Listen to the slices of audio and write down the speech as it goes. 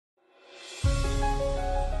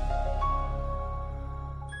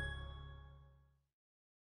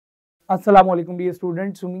अस्सलाम वालेकुम dear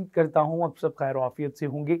students, उम्मीद करता हूँ आप सब खैर आफियत से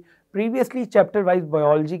होंगे। प्रीवियसली चैप्टर वाइज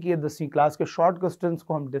बायोलॉजी की 10वीं क्लास के शॉर्ट क्वेश्चंस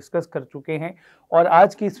को हम डिस्कस कर चुके हैं और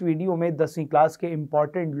आज की इस वीडियो में 10वीं क्लास के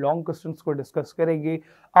इंपॉर्टेंट लॉन्ग क्वेश्चंस को डिस्कस करेंगे।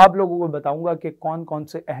 आप लोगों को बताऊंगा कि कौन कौन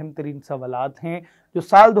से अहम तरीन सवालात हैं जो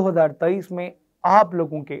साल 2023 में आप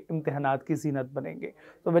लोगों के इम्तिहानात की ज़ीनत बनेंगे।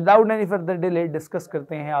 तो without any further delay discuss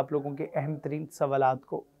करते हैं आप लोगों के अहम तरीन सवालात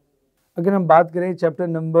को। अगर हम बात करें चैप्टर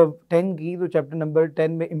नंबर 10 की, तो चैप्टर नंबर 10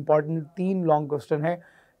 में इंपॉर्टेंट 3 लॉन्ग क्वेश्चन है।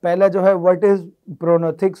 पहला जो है, what is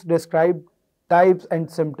प्रोनोथिक्स, describe types and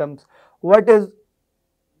symptoms. What is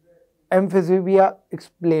एम्फिजीबिया,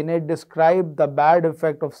 explain it. Describe the bad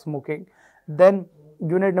effect of smoking. Then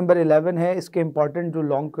unit number 11 है, इसके इंपॉर्टेंट जो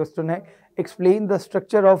लॉन्ग क्वेश्चन है, explain the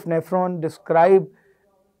structure of nephron, describe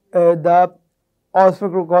the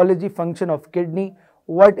ऑस्मोकोलॉजी function of kidney.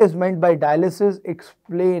 What is meant by dialysis?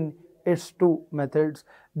 Explain its two methods.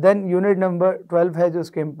 Then unit number 12 है जो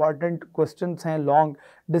इसके important questions हैं long.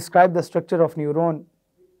 Describe the structure of neuron.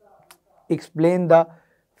 Explain the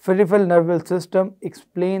peripheral nervous system.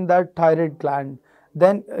 Explain the thyroid gland.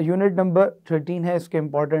 Then unit number 13 है, इसके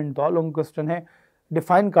important दो long question है.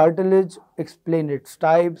 Define cartilage. Explain its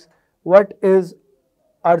types. What is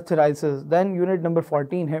arthritis? Then unit number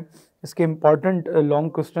 14 है, इसके important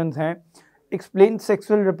long questions हैं. Explain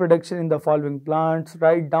sexual reproduction in the following plants.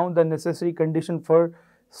 Write down the necessary condition for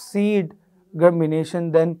seed germination.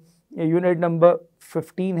 Then unit number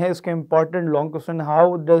 15 है, इसके important long question, how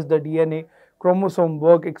does the DNA chromosome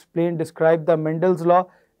work? Explain, describe the Mendel's law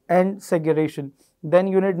and segregation.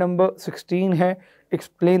 Then unit number 16 है,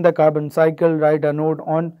 explain the carbon cycle. Write a note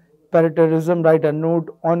on paritarism. Write a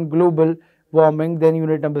note on global warming. Then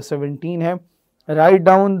unit number 17 है, write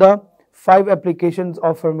down the 5 applications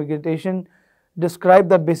of fermentation. Describe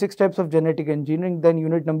the basic steps of genetic engineering. Then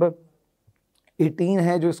unit number 18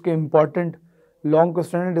 है जो इसके important long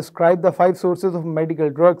question है, describe the 5 sources of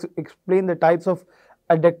medical drugs. Explain the types of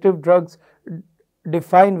addictive drugs.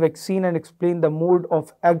 Define vaccine and explain the mode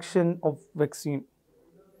of action of vaccine.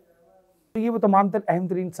 तो ये वो तमाम तर अहम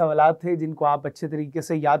तरीन सवालात थे जिनको आप अच्छे तरीके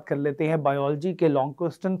से याद कर लेते हैं बायोलॉजी के लॉन्ग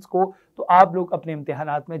क्वेश्चंस को, तो आप लोग अपने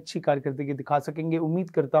इम्तिहानात में अच्छी कारकर्दगी दिखा सकेंगे। उम्मीद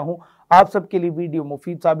करता हूँ आप सबके लिए वीडियो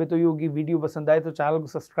मुफीद साबित हुई होगी। वीडियो पसंद आए तो चैनल को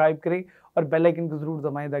सब्सक्राइब करें और बेल आइकन को जरूर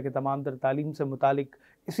दबाएं ताकि तमाम तर तालीम से मुतालिक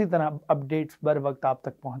इसी तरह अपडेट्स बर वक्त आप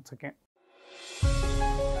तक पहुँच सकें।